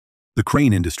The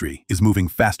crane industry is moving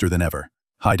faster than ever,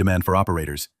 high demand for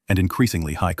operators, and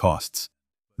increasingly high costs.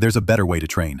 There's a better way to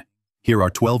train. Here are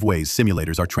 12 ways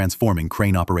simulators are transforming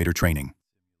crane operator training.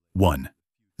 1.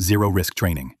 Zero-risk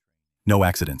training. No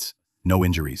accidents, no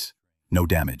injuries, no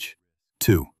damage.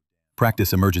 2.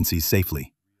 Practice emergencies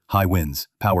safely. High winds,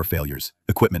 power failures,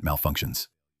 equipment malfunctions.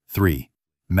 3.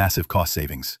 Massive cost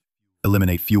savings.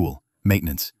 Eliminate fuel,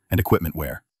 maintenance, and equipment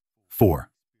wear. 4.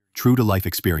 True-to-life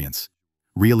experience.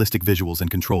 Realistic visuals and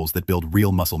controls that build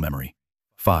real muscle memory.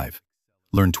 5.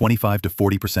 Learn 25 to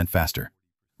 40% faster.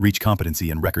 Reach competency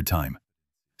in record time.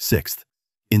 6th.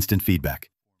 Instant feedback.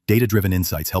 Data-driven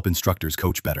insights help instructors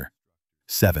coach better.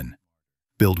 7.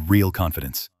 Build real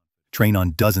confidence. Train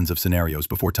on dozens of scenarios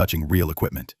before touching real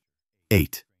equipment.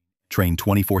 8. Train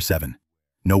 24/7.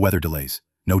 No weather delays,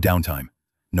 no downtime,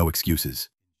 no excuses.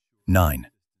 9.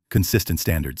 Consistent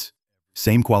standards.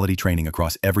 Same quality training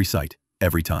across every site,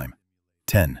 every time.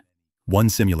 10. One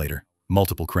simulator,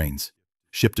 multiple cranes.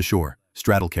 Ship to shore,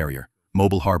 straddle carrier,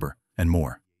 mobile harbor, and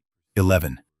more.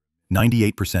 11.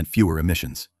 98% fewer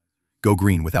emissions. Go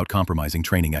green without compromising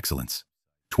training excellence.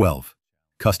 12.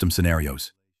 Custom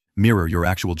scenarios. Mirror your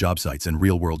actual job sites and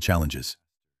real-world challenges.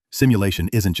 Simulation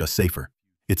isn't just safer.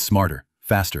 It's smarter,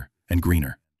 faster, and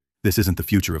greener. This isn't the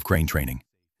future of crane training.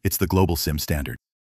 It's the global sim standard.